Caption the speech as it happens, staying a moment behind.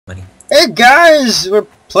Hey guys, we're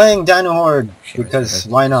playing Dino Horde because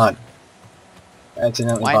why not?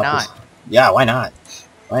 Accidentally Why bought not? this. Yeah, why not?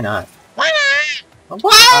 Why not? Why not?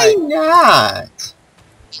 Why not?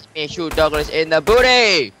 Me shoot Douglas in the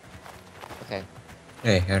booty. Okay.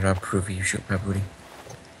 Hey, I don't approve you shoot my booty.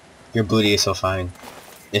 Your booty is so fine.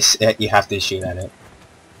 You have to shoot at it.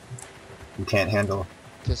 You can't handle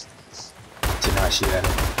Just to not shoot at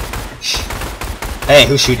it. Hey,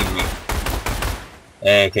 who's shooting me?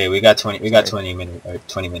 Hey, okay, we got 20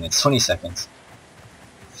 minutes, 20 seconds.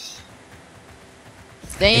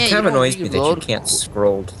 dang It kind of annoys me that you reload, can't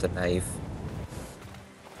scroll to the knife.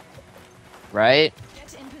 right?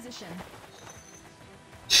 Get in position.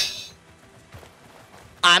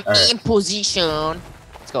 I'm Alright. in position.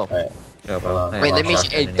 Let's go. Alright, No, but Wait, let me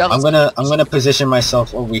shotgun hey, anyway. Douglas. I'm gonna position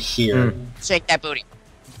myself over here. Shake that booty.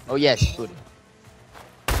 Oh yes, booty.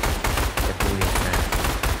 The booty is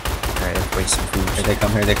fat. Alright, let's waste some food. Here they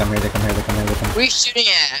come, here they come, here they come, here they come, here they come. Who are you shooting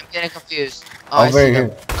at? I'm getting confused. Oh, I Over see here.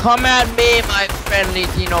 them. Come at me, my friendly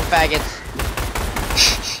Dino faggots.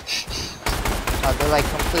 Oh, they're like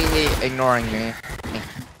completely ignoring me.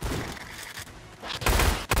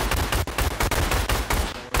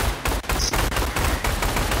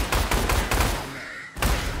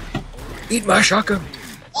 Eat my shotgun!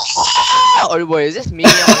 Oh wait, is this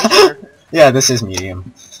medium? Yeah, this is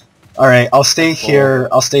medium. Alright, I'll stay here.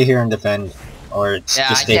 I'll stay here and defend, or Yeah, just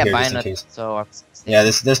I stay can't here buy just in nothing, case. so I'm Yeah,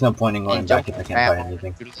 there's no point in going back if I can't buy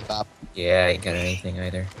anything. Yeah, I ain't got anything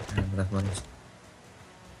either. I don't have enough money.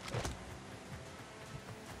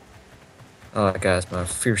 Oh, I got my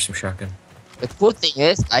fearsome shotgun. The cool thing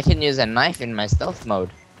is, I can use a knife in my stealth mode.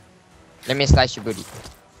 Let me slice your booty.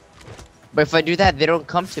 But if I do that, they don't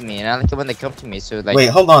come to me, and I like it when they come to me. So like, Wait,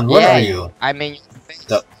 hold on. What yeah, are you? I mean, face.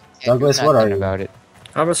 Du- Can't do Douglas, what are nothing you? about it?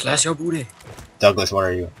 I'm gonna slash your booty. Douglas, what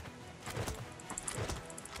are you?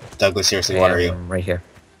 Douglas, seriously, what are you? I'm right here.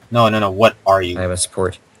 No, what are you? I have a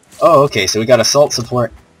support. Oh, okay, so we got assault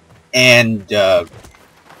support and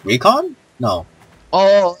recon? No.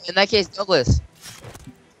 Oh, in that case, Douglas.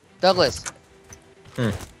 Douglas.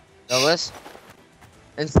 Hmm. Douglas.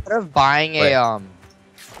 Instead of buying a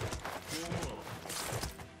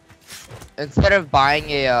Instead of buying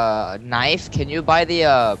a knife, can you buy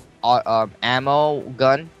the ammo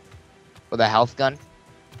gun or the health gun?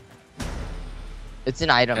 It's in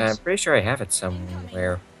items. I'm pretty sure I have it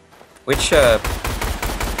somewhere. Which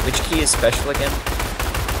key is special again?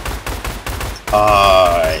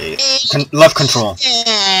 Left control.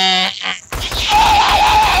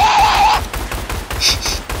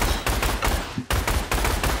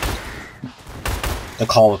 The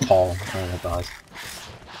call of Paul. Oh my god.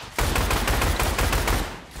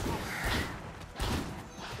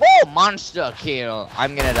 Oh, monster kill!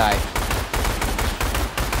 I'm gonna die.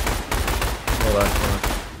 Hold on, hold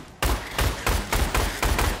on.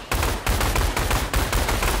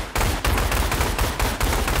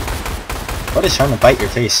 What is trying to bite your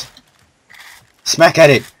face? Smack at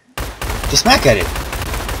it! Just smack at it!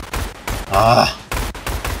 Ah.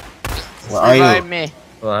 Where are Revive you? me.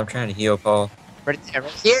 Well, I'm trying to heal Paul. Right there,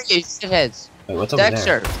 right here, you shitheads. Wait, what's over there?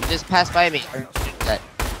 Dexter, you just passed by me. That.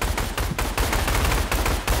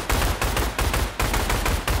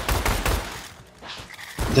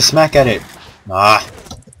 Just smack at it. Ah.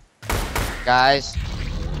 Guys.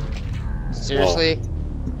 Seriously?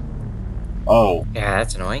 Oh. Yeah,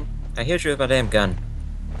 that's annoying. I healed you with my damn gun.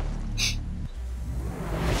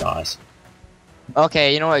 Gosh.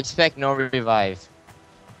 Okay, you know what? Expect no revive.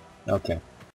 Okay.